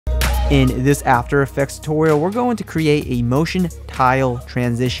In this After Effects tutorial, we're going to create a motion tile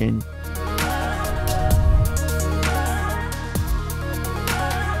transition.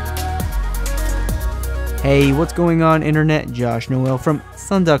 Hey, what's going on internet? Josh Noel from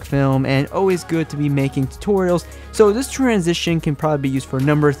SonduckFilm, and always good to be making tutorials. So this transition can probably be used for a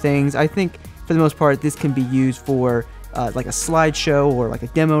number of things. I think for the most part this can be used for like a slideshow or like a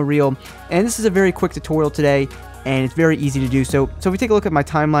demo reel, and this is a very quick tutorial today and it's very easy to do. So if we take a look at my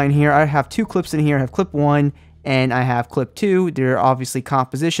timeline here, I have two clips in here. I have clip 1 and I have clip 2. They're obviously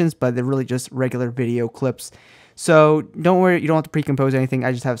compositions, but they're really just regular video clips. So don't worry, you don't have to pre-compose anything.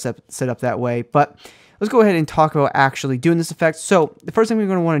 I just have it set up that way. But let's go ahead and talk about actually doing this effect. So the first thing we're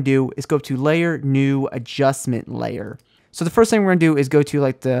going to want to do is go to Layer, New, Adjustment Layer. So the first thing we're going to do is go to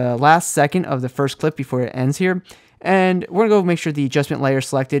like the last second of the first clip before it ends here. And we're going to go make sure the adjustment layer is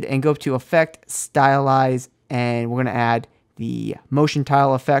selected and go up to Effect, Stylize, and we're going to add the motion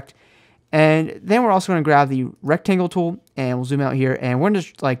tile effect. And then we're also going to grab the rectangle tool and we'll zoom out here and we're going to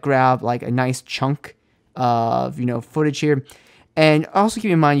just like grab like a nice chunk of, footage here. And also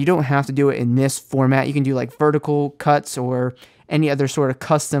keep in mind, you don't have to do it in this format. You can do like vertical cuts or any other sort of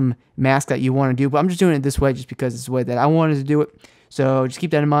custom mask that you want to do. But I'm just doing it this way just because it's the way that I wanted to do it. So just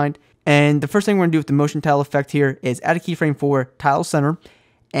keep that in mind. And the first thing we're going to do with the motion tile effect here is add a keyframe for tile center.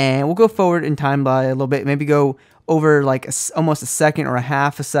 And we'll go forward in time by a little bit. Maybe go over like almost a second or a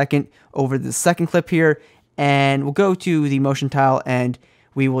half a second over the second clip here. And we'll go to the motion tile and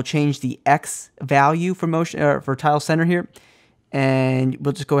we will change the X value for for tile center here. And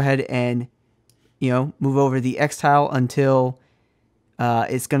we'll just go ahead and, move over the X tile until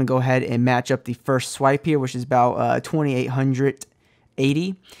it's going to go ahead and match up the first swipe here, which is about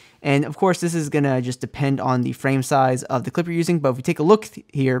 2880. And of course, this is going to just depend on the frame size of the clip you're using. But if we take a look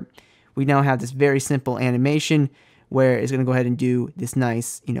here, we now have this very simple animation where it's going to go ahead and do this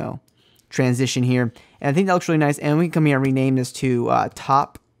nice, transition here. And I think that looks really nice. And we can come here and rename this to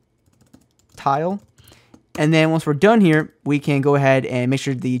top tile. And then once we're done here, we can go ahead and make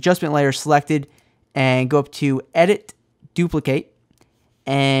sure the adjustment layer is selected and go up to Edit, Duplicate.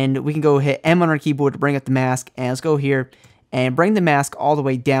 And we can go hit M on our keyboard to bring up the mask. And let's go here and bring the mask all the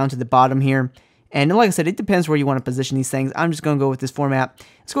way down to the bottom here. And like I said, it depends where you want to position these things. I'm just going to go with this format.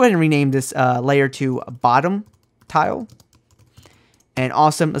 Let's go ahead and rename this layer to bottom tile. And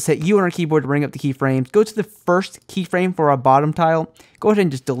awesome. Let's hit U on our keyboard to bring up the keyframes. Go to the first keyframe for our bottom tile. Go ahead and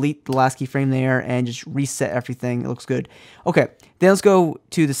just delete the last keyframe there and just reset everything. It looks good. Okay, then let's go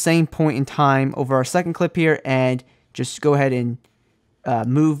to the same point in time over our second clip here and just go ahead and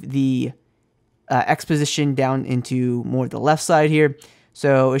move the X position down into more the left side here.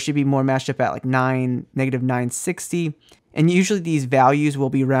 So it should be more matched up at like negative 960. And usually these values will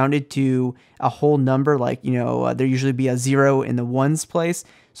be rounded to a whole number, like, there usually be a 0 in the ones place.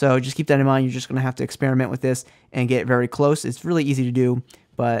 So just keep that in mind. You're just going to have to experiment with this and get very close. It's really easy to do,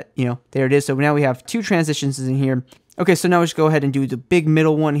 but there it is. So now we have two transitions in here. Okay, so now let's go ahead and do the big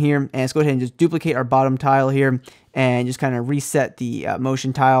middle one here. And let's go ahead and just duplicate our bottom tile here and just kind of reset the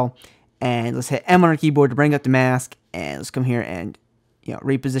motion tile. And let's hit M on our keyboard to bring up the mask. And let's come here and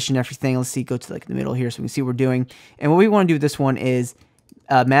reposition everything. Let's see, go to like the middle here so we can see what we're doing. And what we want to do with this one is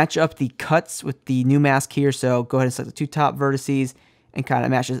match up the cuts with the new mask here. So go ahead and select the two top vertices and kind of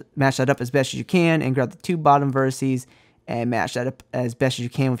match that up as best as you can, and grab the two bottom vertices and match that up as best as you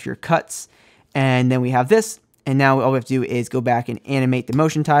can with your cuts. And then we have this. And now all we have to do is go back and animate the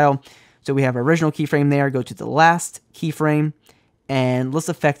motion tile. So we have our original keyframe there. Go to the last keyframe and let's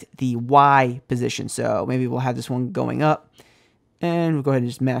affect the Y position. So maybe we'll have this one going up. And we'll go ahead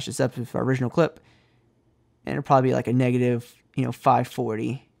and just match this up with our original clip. And it'll probably be like a negative,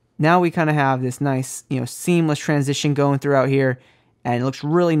 540. Now we kind of have this nice, seamless transition going throughout here. And it looks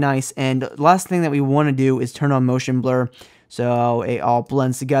really nice. And the last thing that we want to do is turn on motion blur. So it all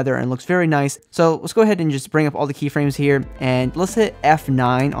blends together and looks very nice. So let's go ahead and just bring up all the keyframes here. And let's hit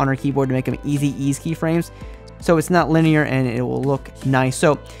F9 on our keyboard to make them easy ease keyframes. So it's not linear and it will look nice.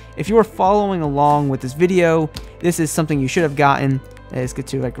 So if you are following along with this video, this is something you should have gotten. Let's get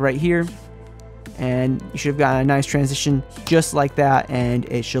to like right here. And you should have gotten a nice transition just like that, and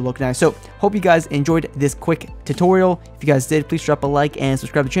it should look nice. So hope you guys enjoyed this quick tutorial. If you guys did, please drop a like and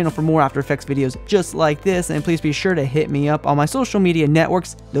subscribe to the channel for more After Effects videos just like this. And please be sure to hit me up on my social media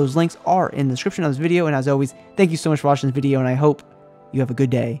networks. Those links are in the description of this video. And as always, thank you so much for watching this video, and I hope you have a good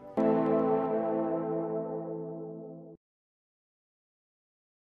day.